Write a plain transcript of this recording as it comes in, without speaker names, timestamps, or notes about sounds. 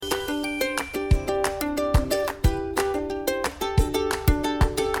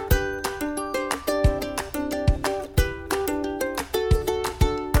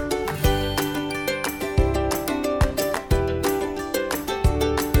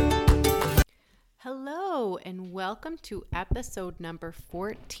Welcome to episode number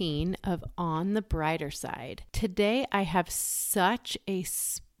 14 of On the Brighter Side. Today I have such a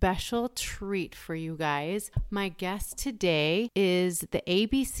special treat for you guys. My guest today is the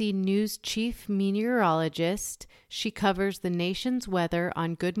ABC News chief meteorologist. She covers the nation's weather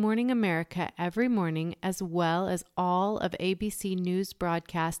on Good Morning America every morning, as well as all of ABC News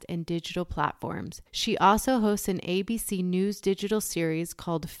broadcast and digital platforms. She also hosts an ABC News digital series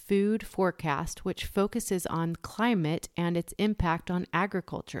called Food Forecast, which focuses on climate and its impact on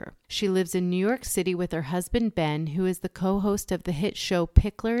agriculture. She lives in New York City with her husband, Ben, who is the co-host of the hit show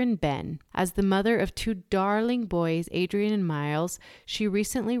Pickler and Ben. As the mother of two darling boys, Adrian and Miles, she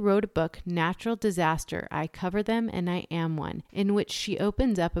recently wrote a book, Natural Disaster, I Cover Them and I Am One, in which she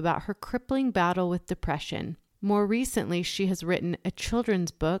opens up about her crippling battle with depression. More recently, she has written a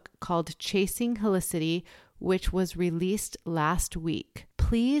children's book called Chasing Helicity, which was released last week.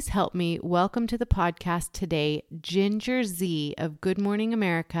 Please help me welcome to the podcast today, Ginger Zee of Good Morning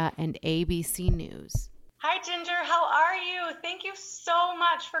America and ABC News. Hi, Ginger. How are you? Thank you so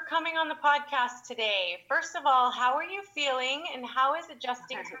much for coming on the podcast today. First of all, how are you feeling and how is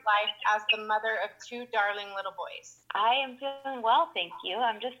adjusting to life as the mother of two darling little boys? I am feeling well, thank you.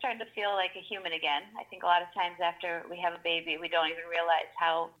 I'm just starting to feel like a human again. I think a lot of times after we have a baby, we don't even realize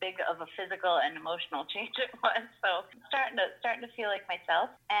how big of a physical and emotional change it was. So I'm starting to feel like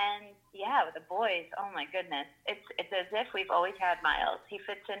myself. And yeah, with the boys, oh my goodness. It's as if we've always had Miles. He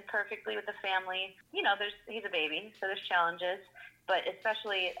fits in perfectly with the family. You know, he's a baby, so there's challenges. But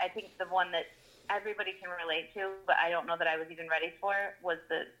especially, I think the one that everybody can relate to, but I don't know that I was even ready for, was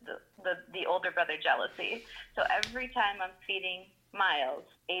the older brother jealousy. So every time I'm feeding Miles,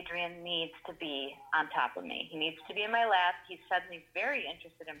 Adrian needs to be on top of me. He needs to be in my lap. He's suddenly very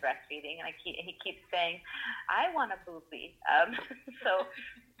interested in breastfeeding, and he keeps saying, I want a boopy.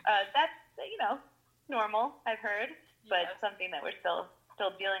 That's, normal, I've heard, but something that we're still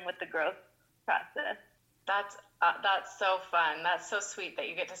dealing with the growth process. That's so fun. That's so sweet that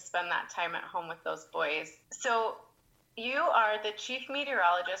you get to spend that time at home with those boys. So you are the chief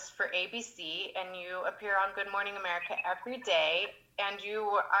meteorologist for ABC, and you appear on Good Morning America every day, and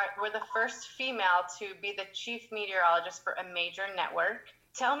you were the first female to be the chief meteorologist for a major network.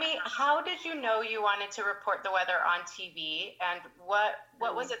 Tell me, how did you know you wanted to report the weather on TV, and what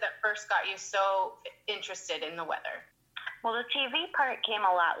was it that first got you so interested in the weather? Well, the TV part came a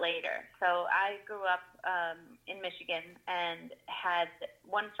lot later. So I grew up in Michigan and had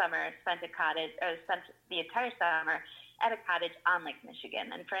one summer spent the entire summer at a cottage on Lake Michigan.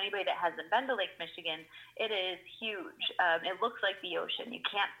 And for anybody that hasn't been to Lake Michigan, it is huge. It looks like the ocean. You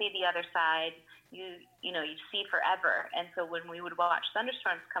can't see the other side. You see forever. And so when we would watch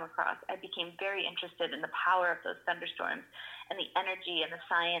thunderstorms come across, I became very interested in the power of those thunderstorms and the energy and the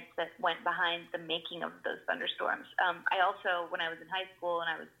science that went behind the making of those thunderstorms. I also, when I was in high school,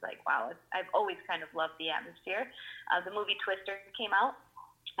 and I was like, wow, I've always kind of loved the atmosphere. The movie Twister came out,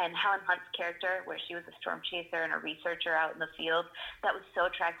 and Helen Hunt's character, where she was a storm chaser and a researcher out in the field, that was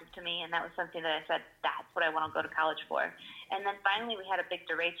so attractive to me, and that was something that I said, that's what I want to go to college for. And then finally we had a big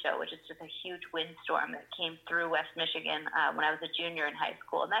derecho, which is just a huge windstorm that came through West Michigan when I was a junior in high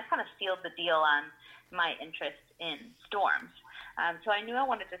school, and that kind of sealed the deal on my interest in storms. So I knew I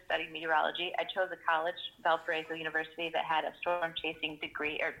wanted to study meteorology. I chose a college, Valparaiso University, that had a storm chasing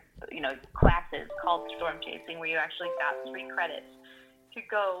degree, or classes called storm chasing, where you actually got 3 credits to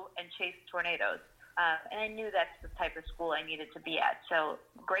go and chase tornadoes. And I knew that's the type of school I needed to be at. So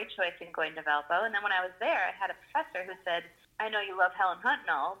great choice in going to Valpo. And then when I was there, I had a professor who said, I know you love Helen Hunt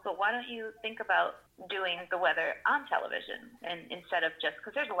and all, but why don't you think about doing the weather on television, and instead of just,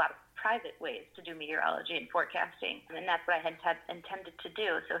 because there's a lot of private ways to do meteorology and forecasting, and that's what I had intended to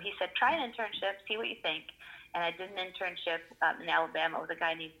do. So he said, try an internship, see what you think. And I did an internship in Alabama with a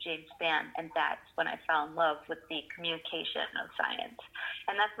guy named James Spann, and that's when I fell in love with the communication of science.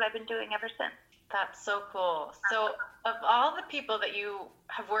 And that's what I've been doing ever since. That's so cool. So of all the people that you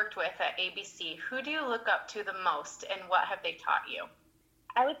have worked with at ABC, who do you look up to the most, and what have they taught you?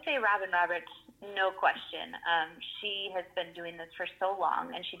 I would say Robin Roberts, no question. She has been doing this for so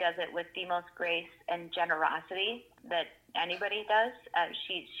long, and she does it with the most grace and generosity that anybody does.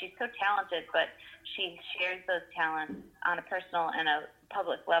 She's so talented, but she shares those talents on a personal and a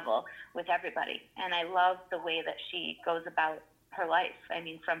public level with everybody. And I love the way that she goes about her life. I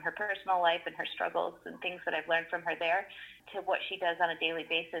mean, from her personal life and her struggles and things that I've learned from her there, to what she does on a daily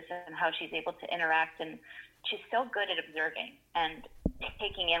basis and how she's able to interact. And she's so good at observing and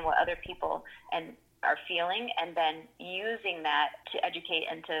taking in what other people are feeling, and then using that to educate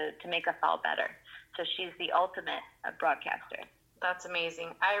and to make us all better. So she's the ultimate broadcaster. That's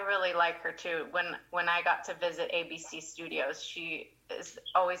amazing. I really like her too. When I got to visit ABC Studios, she is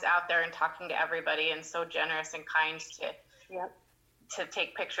always out there and talking to everybody and so generous and kind Yep. to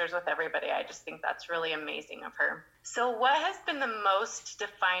take pictures with everybody. I just think that's really amazing of her. So what has been the most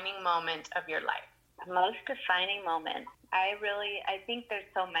defining moment of your life? The most defining moment. I think there's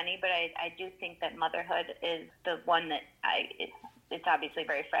so many, but I do think that motherhood is the one that it's obviously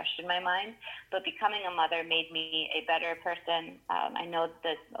very fresh in my mind, but becoming a mother made me a better person. I know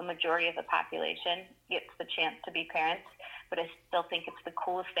that a majority of the population gets the chance to be parents, but I still think it's the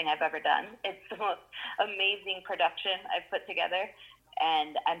coolest thing I've ever done. It's the most amazing production I've put together,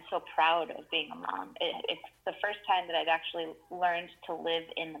 and I'm so proud of being a mom. It's the first time that I've actually learned to live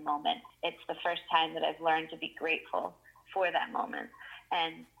in the moment. It's the first time that I've learned to be grateful for that moment,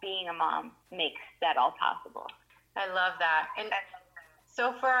 and being a mom makes that all possible. I love that. And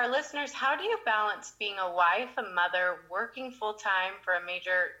so for our listeners, how do you balance being a wife, a mother, working full-time for a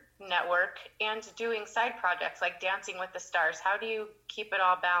major network, and doing side projects like Dancing with the Stars? How do you keep it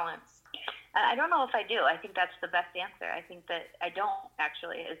all balanced? I don't know if I do. I think that's the best answer. I think that I don't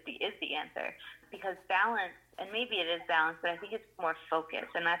actually is the answer, because balance, and maybe it is balance, but I think it's more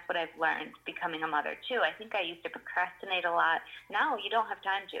focus, and that's what I've learned becoming a mother too. I think I used to procrastinate a lot. Now you don't have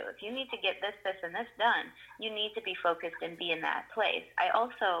time to. If you need to get this, and this done, you need to be focused and be in that place. I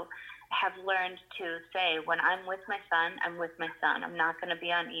also have learned to say, when I'm with my son, I'm with my son. I'm not going to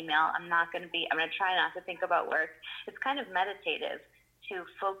be on email. I'm going to try not to think about work. It's kind of meditative to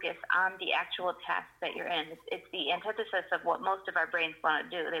focus on the actual task that you're in. It's the antithesis of what most of our brains want to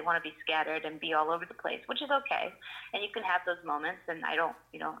do. They want to be scattered and be all over the place, which is okay. And you can have those moments, and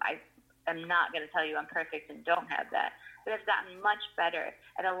I'm not going to tell you I'm perfect and don't have that. But I've gotten much better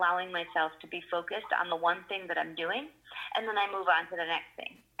at allowing myself to be focused on the one thing that I'm doing, and then I move on to the next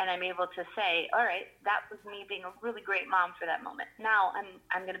thing. And I'm able to say, all right, that was me being a really great mom for that moment. Now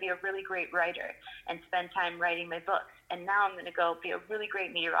I'm going to be a really great writer and spend time writing my books. And now I'm going to go be a really great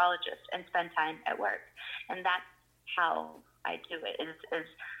meteorologist and spend time at work. And that's how I do it, is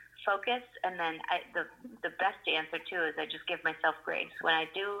focus. And then the best answer too is I just give myself grace. When I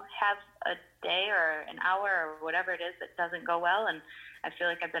do have a day or an hour or whatever it is that doesn't go well, and I feel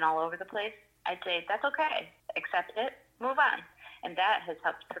like I've been all over the place, I'd say that's okay. Accept it, move on. And that has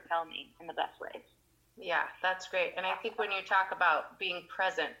helped propel me in the best ways. Yeah, that's great. And I think when you talk about being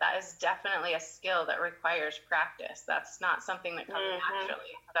present, that is definitely a skill that requires practice. That's not something that comes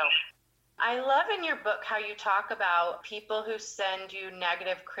naturally. So I love in your book how you talk about people who send you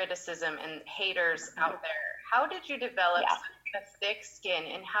negative criticism and haters out there. How did you develop a thick skin,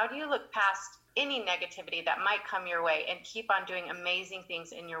 and how do you look past any negativity that might come your way and keep on doing amazing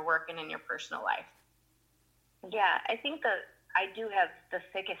things in your work and in your personal life? Yeah, I think that I do have the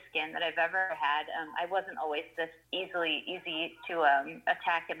thickest skin that I've ever had. I wasn't always this easy to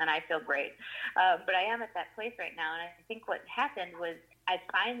attack, and then I feel great. But I am at that place right now, and I think what happened was I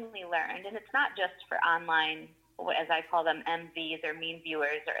finally learned, and it's not just for online, as I call them, MVs or mean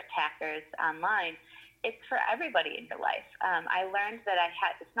viewers or attackers online. It's for everybody in your life. I learned that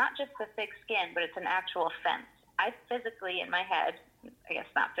it's not just the thick skin, but it's an actual fence. I physically, in my head, I guess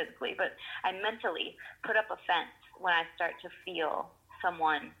not physically, but I mentally put up a fence when I start to feel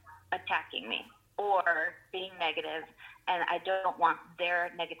someone attacking me or being negative, and I don't want their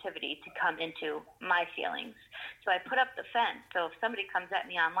negativity to come into my feelings. So I put up the fence. So if somebody comes at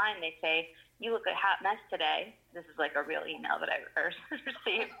me online, they say, "You look a hot mess today." This is like a real email that I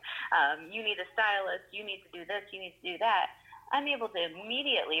received. "You need a stylist. You need to do this. You need to do that." I'm able to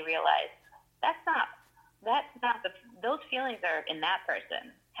immediately realize those feelings are in that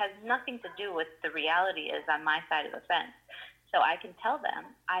person. Has nothing to do with the reality is on my side of the fence. So I can tell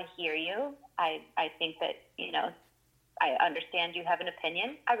them, I hear you. I think that, I understand you have an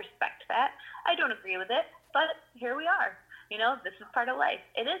opinion. I respect that. I don't agree with it, but here we are. This is part of life.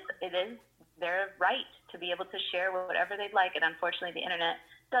 It is their right to be able to share whatever they'd like. And unfortunately, the internet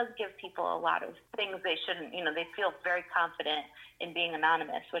does give people a lot of things they shouldn't, they feel very confident in being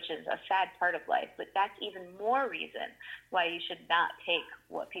anonymous, which is a sad part of life. But that's even more reason why you should not take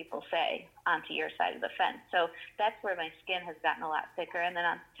what people say onto your side of the fence. So that's where my skin has gotten a lot thicker. And then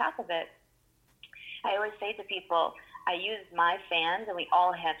on top of it, I always say to people, I use my fans, and we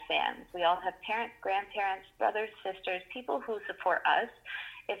all have fans. We all have parents, grandparents, brothers, sisters, people who support us.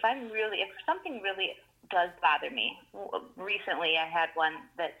 If something really does bother me. Recently, I had one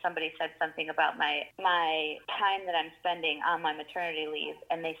that somebody said something about my time that I'm spending on my maternity leave,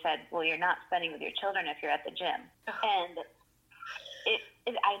 and they said, "Well, you're not spending with your children if you're at the gym." And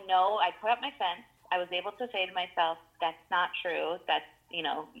I know I put up my fence. I was able to say to myself, "That's not true. That's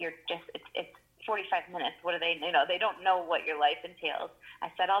you're just 45 minutes. What do they, they don't know what your life entails. I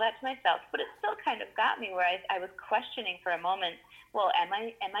said all that to myself, but it still kind of got me where I was questioning for a moment, well, am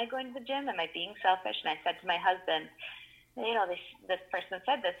I going to the gym? Am I being selfish? And I said to my husband, this person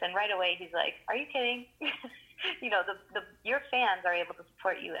said this, and right away he's like, are you kidding? Your fans are able to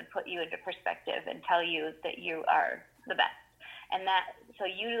support you and put you into perspective and tell you that you are the best. And so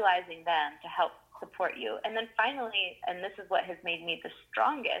utilizing them to help support you. And then finally, and this is what has made me the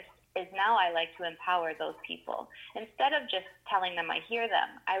strongest, is now I like to empower those people. Instead of just telling them I hear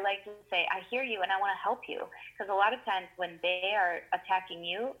them, I like to say, I hear you and I want to help you. Because a lot of times when they are attacking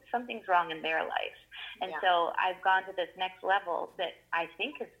you, something's wrong in their life. And so I've gone to this next level that I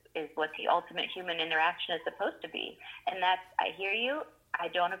think is what the ultimate human interaction is supposed to be. And that's, I hear you, I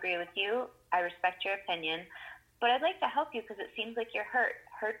don't agree with you, I respect your opinion, but I'd like to help you because it seems like you're hurt.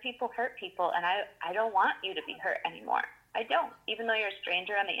 Hurt people, and I don't want you to be hurt anymore. I don't. Even though you're a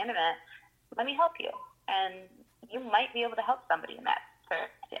stranger on the internet, let me help you. And you might be able to help somebody in that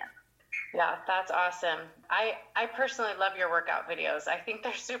circumstance. Yeah, that's awesome. I personally love your workout videos. I think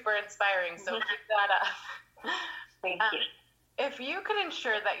they're super inspiring, so keep that up. Thank you. If you could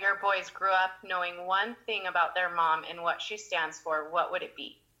ensure that your boys grew up knowing one thing about their mom and what she stands for, what would it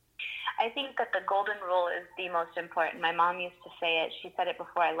be? I think that the golden rule is the most important. My mom used to say it. She said it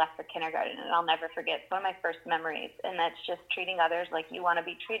before I left for kindergarten, and I'll never forget. It's one of my first memories, and that's just treating others like you want to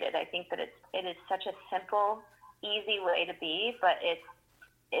be treated. I think that it is such a simple, easy way to be, but it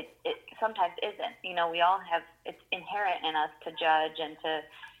sometimes isn't. We all have, it's inherent in us to judge and to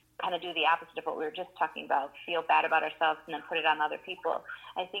kind of do the opposite of what we were just talking about, feel bad about ourselves and then put it on other people.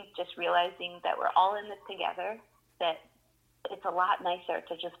 I think just realizing that we're all in this together, that it's a lot nicer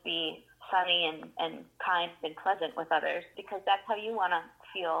to just be sunny and kind and pleasant with others, because that's how you want to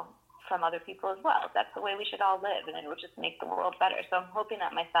feel from other people as well. That's the way we should all live, and it would just make the world better. So I'm hoping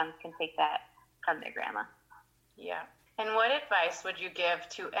that my sons can take that from their grandma. Yeah. And what advice would you give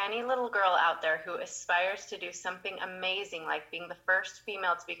to any little girl out there who aspires to do something amazing, like being the first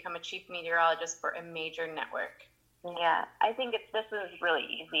female to become a chief meteorologist for a major network? Yeah, I think this is really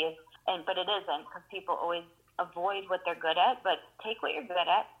easy, but it isn't, because people always avoid what they're good at, but take what you're good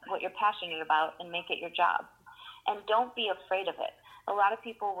at, what you're passionate about, and make it your job. And don't be afraid of it. A lot of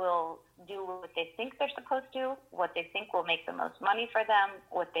people will do what they think they're supposed to, what they think will make the most money for them,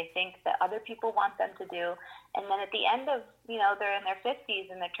 what they think that other people want them to do. And then at the end of, they're in their 50s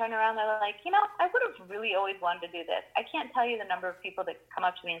and they turn around, they're like, I would have really always wanted to do this. I can't tell you the number of people that come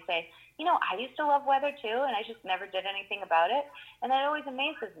up to me and say, I used to love weather too, and I just never did anything about it. And that always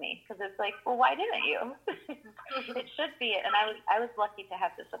amazes me, because it's like, well, why didn't you? It should be. And I was lucky to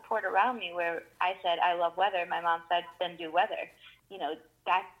have the support around me where I said, I love weather. My mom said, then do weather.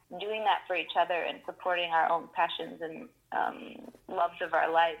 Doing that for each other and supporting our own passions and loves of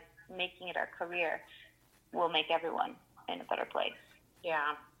our life, making it our career, will make everyone in a better place.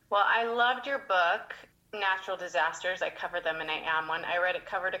 Yeah. Well, I loved your book, Natural Disasters. I covered them, and I am one. I read it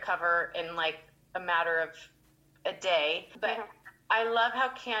cover to cover in like a matter of a day. But I love how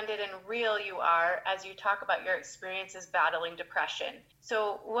candid and real you are as you talk about your experiences battling depression.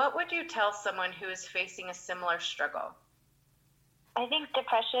 So what would you tell someone who is facing a similar struggle? I think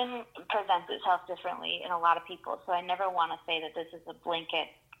depression presents itself differently in a lot of people, so I never want to say that this is a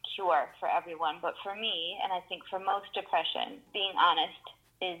blanket cure for everyone. But for me, and I think for most depression, being honest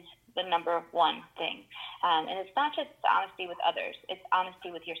is the number one thing. And it's not just honesty with others, it's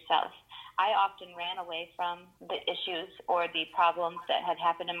honesty with yourself. I often ran away from the issues or the problems that had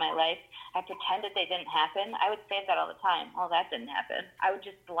happened in my life. I pretended they didn't happen. I would say that all the time. Oh, that didn't happen. I would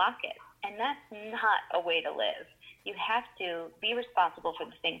just block it. And that's not a way to live. You have to be responsible for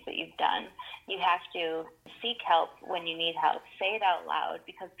the things that you've done. You have to seek help when you need help. Say it out loud,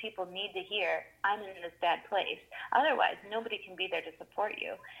 because people need to hear, I'm in this bad place. Otherwise, nobody can be there to support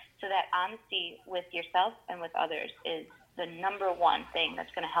you. So that honesty with yourself and with others is the number one thing that's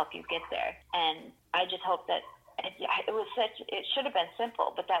going to help you get there. And I just hope that it should have been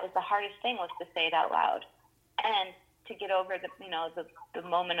simple, but that was the hardest thing, was to say it out loud. And to get over the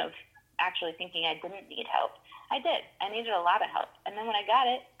moment of actually thinking I didn't need help. I did. I needed a lot of help. And then when I got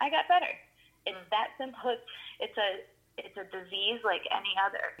it, I got better. It's that simple. It's a disease like any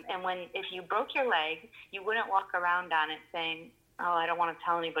other. And if you broke your leg, you wouldn't walk around on it saying, oh, I don't want to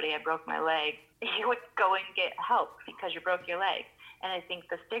tell anybody I broke my leg. You would go and get help because you broke your leg. And I think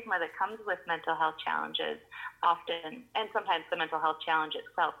the stigma that comes with mental health challenges often, and sometimes the mental health challenge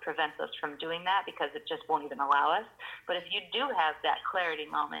itself, prevents us from doing that because it just won't even allow us. But if you do have that clarity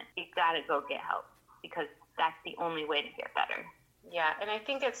moment, you've got to go get help, because that's the only way to get better. Yeah, and I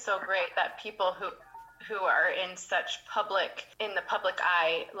think it's so great that people who who are in the public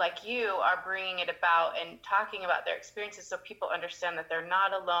eye, like you, are bringing it about and talking about their experiences so people understand that they're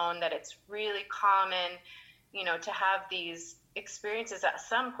not alone, that it's really common, to have these experiences at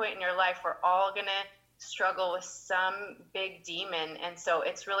some point in your life. We're all going to struggle with some big demon. And so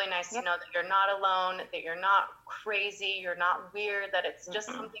it's really nice to know that you're not alone, that you're not crazy, you're not weird, that it's just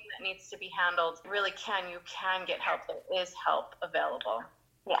something that needs to be handled. You can get help. There is help available.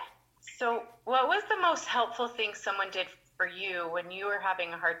 Yeah. So what was the most helpful thing someone did for you when you were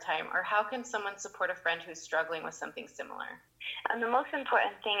having a hard time, or how can someone support a friend who's struggling with something similar? The most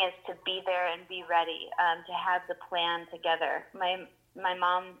important thing is to be there and be ready, to have the plan together. My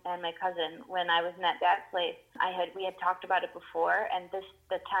mom and my cousin, when I was in that bad place, we had talked about it before, and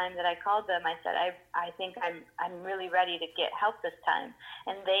the time that I called them, I said, I think I'm really ready to get help this time.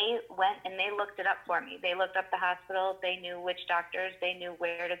 And they went and they looked it up for me. They looked up the hospital. They knew which doctors. They knew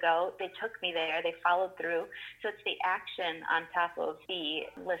where to go. They took me there. They followed through. So it's the action on top of the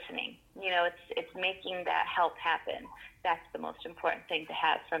listening. It's making that help happen. That's the most important thing to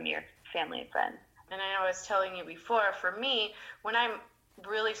have from your family and friends. And I know I was telling you before, for me, when I'm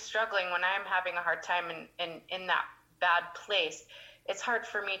really struggling, when I'm having a hard time in that bad place, it's hard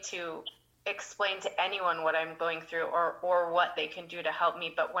for me to explain to anyone what I'm going through or what they can do to help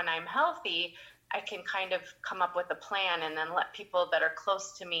me. But when I'm healthy, I can kind of come up with a plan and then let people that are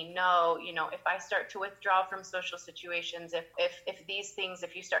close to me know, if I start to withdraw from social situations,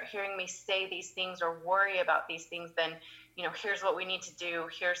 if you start hearing me say these things or worry about these things, then, here's what we need to do.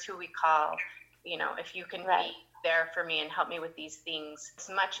 Here's who we call. If you can be there for me and help me with these things, it's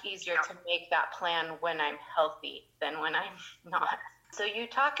much easier to make that plan when I'm healthy than when I'm not. So you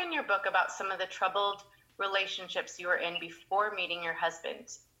talk in your book about some of the troubled relationships you were in before meeting your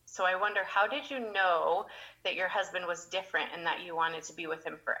husband. So I wonder, how did you know that your husband was different and that you wanted to be with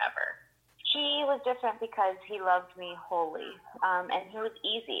him forever? He was different because he loved me wholly, and he was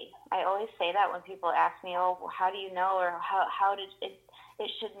easy. I always say that when people ask me, how do you know, or how did it? It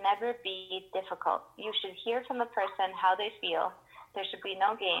should never be difficult. You should hear from the person how they feel. There should be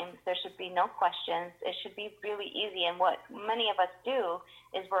no games. There should be no questions. It should be really easy. And what many of us do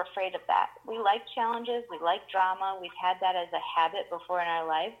is we're afraid of that. We like challenges. We like drama. We've had that as a habit before in our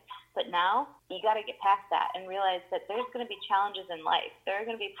life. But now you got to get past that and realize that there's going to be challenges in life. There are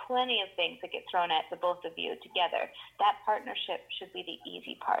going to be plenty of things that get thrown at the both of you together. That partnership should be the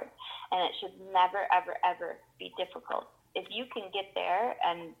easy part. And it should never, ever, ever be difficult. If you can get there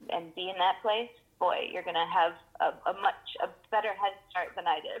and be in that place, boy, you're going to have a better head start than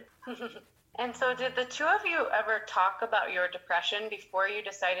I did. And so did the two of you ever talk about your depression before you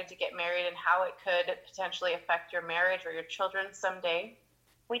decided to get married and how it could potentially affect your marriage or your children someday?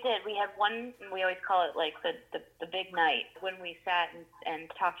 We did. We had one, we always call it like the big night, when we sat and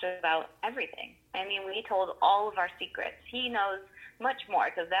talked about everything. I mean, we told all of our secrets. He knows much more,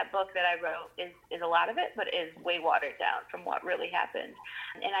 because that book that I wrote is a lot of it, but is way watered down from what really happened.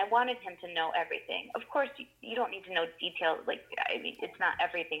 And I wanted him to know everything. Of course, you don't need to know details. It's not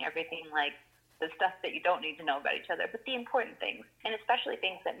everything like the stuff that you don't need to know about each other, but the important things, and especially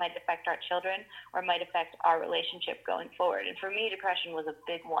things that might affect our children or might affect our relationship going forward. And for me, depression was a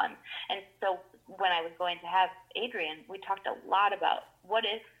big one. And so when I was going to have Adrian, we talked a lot about what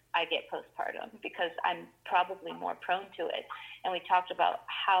if I get postpartum, because I'm probably more prone to it. And we talked about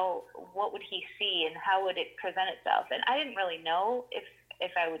what would he see and how would it present itself. And I didn't really know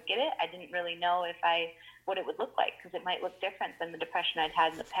if I would get it. I didn't really know what it would look like, because it might look different than the depression I'd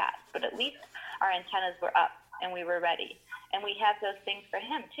had in the past. But at least our antennas were up and we were ready. And we have those things for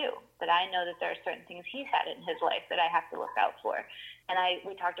him too, that I know that there are certain things he's had in his life that I have to look out for. And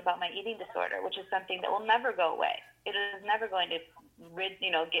we talked about my eating disorder, which is something that will never go away. It is never going to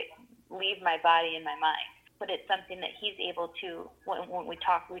leave my body and my mind. But it's something that he's able to, when we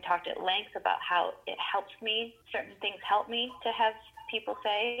talked at length about how it helps me. Certain things help me to have people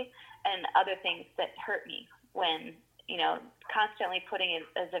say, and other things that hurt me when, constantly putting it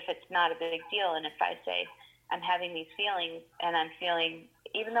as if it's not a big deal. And if I say, I'm having these feelings and I'm feeling,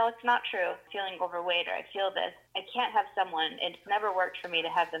 even though it's not true, feeling overweight, or I feel this, I can't have someone, it's never worked for me to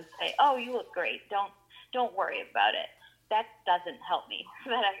have them say, oh, you look great. Don't worry about it. That doesn't help me.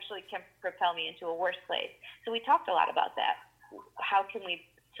 That actually can propel me into a worse place. So we talked a lot about that. How can we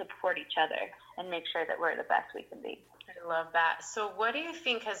support each other and make sure that we're the best we can be? I love that. So what do you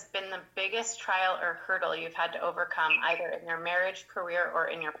think has been the biggest trial or hurdle you've had to overcome, either in your marriage, career, or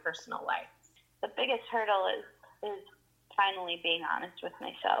in your personal life? The biggest hurdle is finally being honest with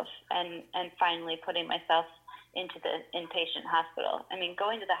myself and finally putting myself into the inpatient hospital. I mean,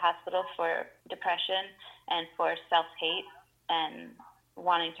 going to the hospital for depression and for self-hate and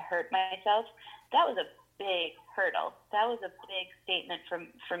wanting to hurt myself, that was a big hurdle. That was a big statement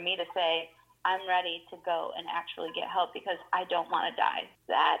for me to say, I'm ready to go and actually get help because I don't want to die.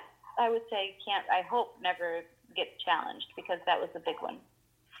 That, I would say, I hope never gets challenged, because that was a big one.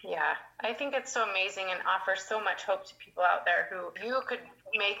 Yeah, I think it's so amazing and offers so much hope to people out there who you could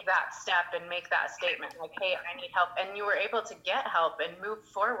make that step and make that statement like, hey, I need help. And you were able to get help and move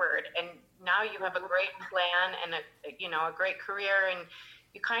forward. And now you have a great plan and a great career, and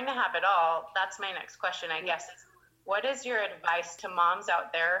you kind of have it all. That's my next question, I guess, is what is your advice to moms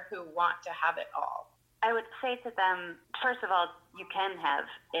out there who want to have it all? I would say to them, first of all, you can have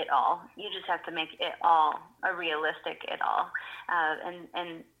it all. You just have to make it all a realistic it all.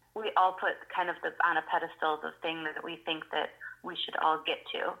 And we all put kind of on a pedestal the thing that we think that we should all get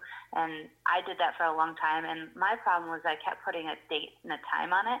to. And I did that for a long time. And my problem was I kept putting a date and a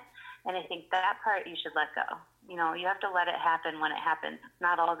time on it. And I think that part you should let go. You have to let it happen when it happens. It's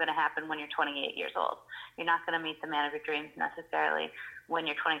not all going to happen when you're 28 years old. You're not going to meet the man of your dreams necessarily when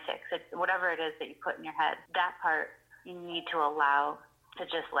you're 26. Whatever it is that you put in your head, that part you need to allow to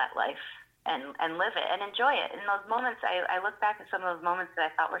just let life and live it and enjoy it. In those moments, I look back at some of those moments that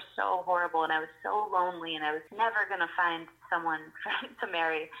I thought were so horrible, and I was so lonely, and I was never going to find someone to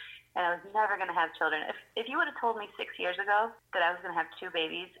marry, and I was never going to have children. If you would have told me 6 years ago that I was going to have 2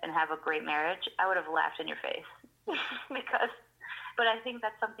 babies and have a great marriage, I would have laughed in your face. But I think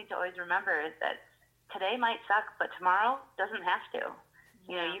that's something to always remember, is that today might suck, but tomorrow doesn't have to.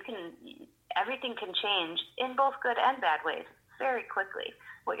 Everything can change in both good and bad ways very quickly.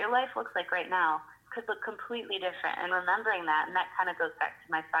 What your life looks like right now could look completely different. And remembering that, and that kind of goes back to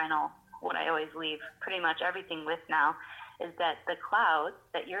my final, what I always leave pretty much everything with now, is that the clouds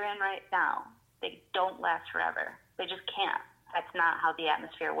that you're in right now, they don't last forever. They just can't. That's not how the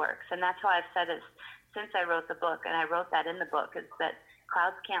atmosphere works. And that's how I've said it since I wrote the book, and I wrote that in the book, is that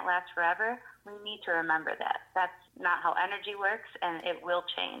clouds can't last forever. We need to remember that. That's not how energy works, and it will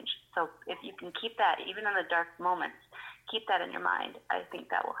change. So if you can keep that, even in the dark moments, keep that in your mind, I think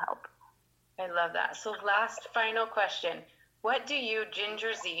that will help. I love that. So last final question. What do you,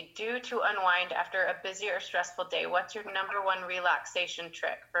 Ginger Zee, do to unwind after a busy or stressful day? What's your number one relaxation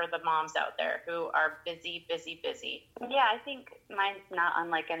trick for the moms out there who are busy, busy, busy? Yeah, I think mine's not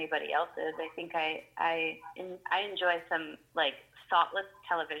unlike anybody else's. I think I enjoy some thoughtless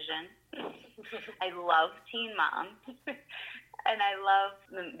television. I love Teen Mom. And I love,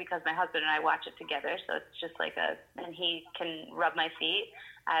 because my husband and I watch it together, so it's just and he can rub my feet.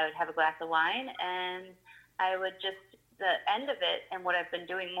 I would have a glass of wine, and I would the end of it, and what I've been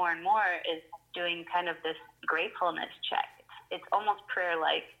doing more and more, is doing kind of this gratefulness check. It's almost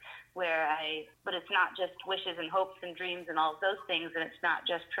prayer-like, but it's not just wishes and hopes and dreams and all of those things, and it's not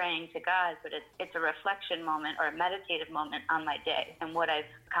just praying to God, but it's a reflection moment or a meditative moment on my day and what I've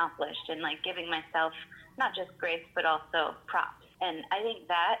accomplished, and giving myself not just grace, but also props. And I think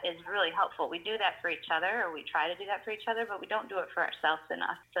that is really helpful. We do that for each other, or we try to do that for each other, but we don't do it for ourselves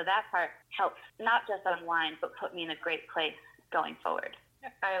enough. So that part helps not just unwind, but put me in a great place going forward.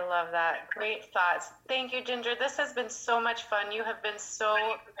 I love that. Great thoughts. Thank you, Ginger. This has been so much fun. You have been so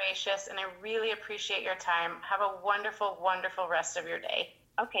gracious, and I really appreciate your time. Have a wonderful, wonderful rest of your day.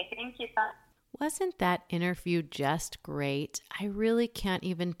 Okay, thank you so much. Wasn't that interview just great? I really can't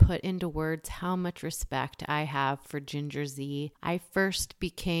even put into words how much respect I have for Ginger Zee. I first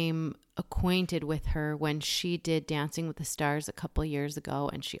became acquainted with her when she did Dancing with the Stars a couple years ago,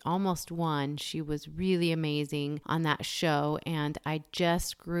 and she almost won. She was really amazing on that show, and I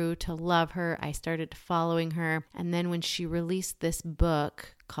just grew to love her. I started following her, and then when she released this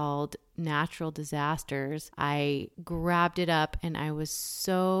book called Natural Disasters, I grabbed it up, and I was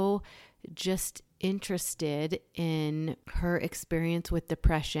so just interested in her experience with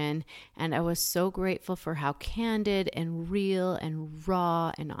depression, and I was so grateful for how candid and real and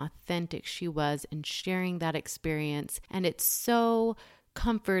raw and authentic she was in sharing that experience. And it's so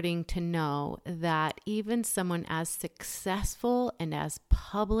comforting to know that even someone as successful and as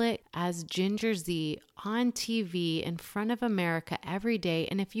public as Ginger Zee on TV in front of America every day,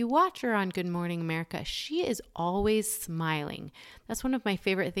 and if you watch her on Good Morning America, she is always smiling. That's one of my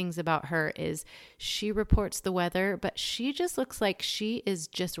favorite things about her, is she reports the weather, but she just looks like she is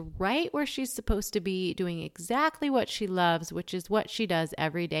just right where she's supposed to be, doing exactly what she loves, which is what she does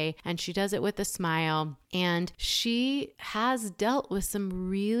every day, and she does it with a smile. And she has dealt with some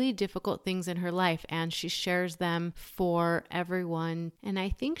really difficult things in her life, and she shares them for everyone. And I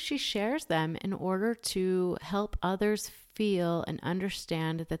think she shares them in order to help others feel and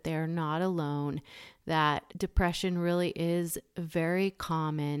understand that they are not alone, that depression really is very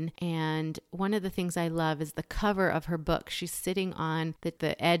common. And one of the things I love is the cover of her book. She's sitting on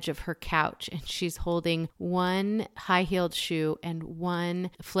the edge of her couch and she's holding one high-heeled shoe and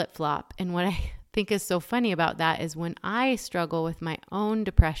one flip-flop. And what I think is so funny about that is when I struggle with my own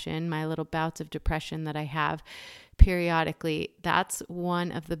depression, my little bouts of depression that I have periodically, that's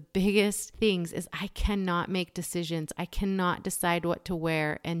one of the biggest things is I cannot make decisions. I cannot decide what to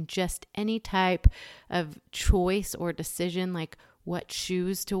wear, and just any type of choice or decision, like what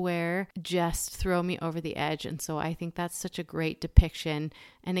shoes to wear, just throw me over the edge. And so I think that's such a great depiction.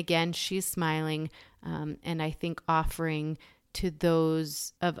 And again, she's smiling, and I think offering to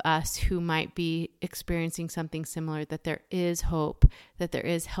those of us who might be experiencing something similar, that there is hope, that there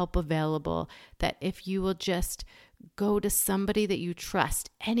is help available, that if you will just go to somebody that you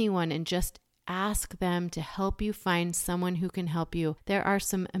trust, anyone, and just ask them to help you find someone who can help you. There are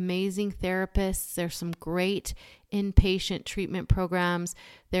some amazing therapists. There's some great inpatient treatment programs.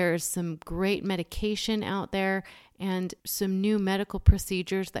 There's some great medication out there and some new medical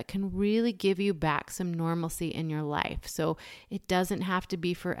procedures that can really give you back some normalcy in your life. So it doesn't have to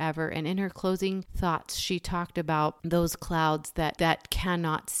be forever. And in her closing thoughts, she talked about those clouds that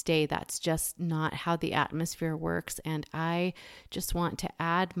cannot stay. That's just not how the atmosphere works. And I just want to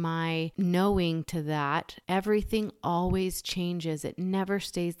add my knowing to that. Everything always changes. It never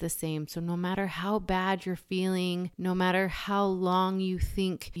stays the same. So no matter how bad you're feeling, no matter how long you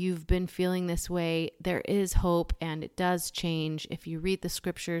think you've been feeling this way, there is hope and it does change. If you read the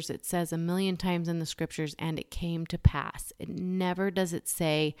scriptures, it says a million times in the scriptures, and it came to pass. It never does it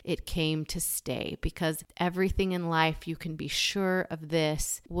say it came to stay, because everything in life, you can be sure of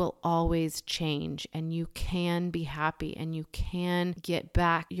this, will always change, and you can be happy and you can get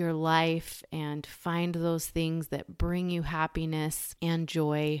back your life and find those things that bring you happiness and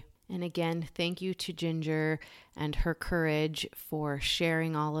joy. And again, thank you to Ginger and her courage for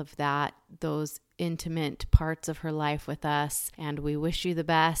sharing all of that, those intimate parts of her life with us. And we wish you the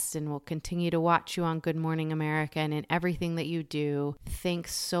best, and we'll continue to watch you on Good Morning America and in everything that you do.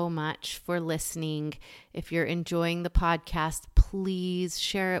 Thanks so much for listening. If you're enjoying the podcast, please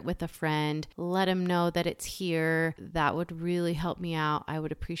share it with a friend. Let them know that it's here. That would really help me out. I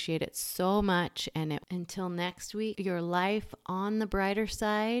would appreciate it so much. And until next week, your life on the brighter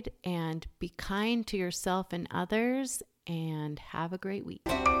side, and be kind to yourself and others, and have a great week.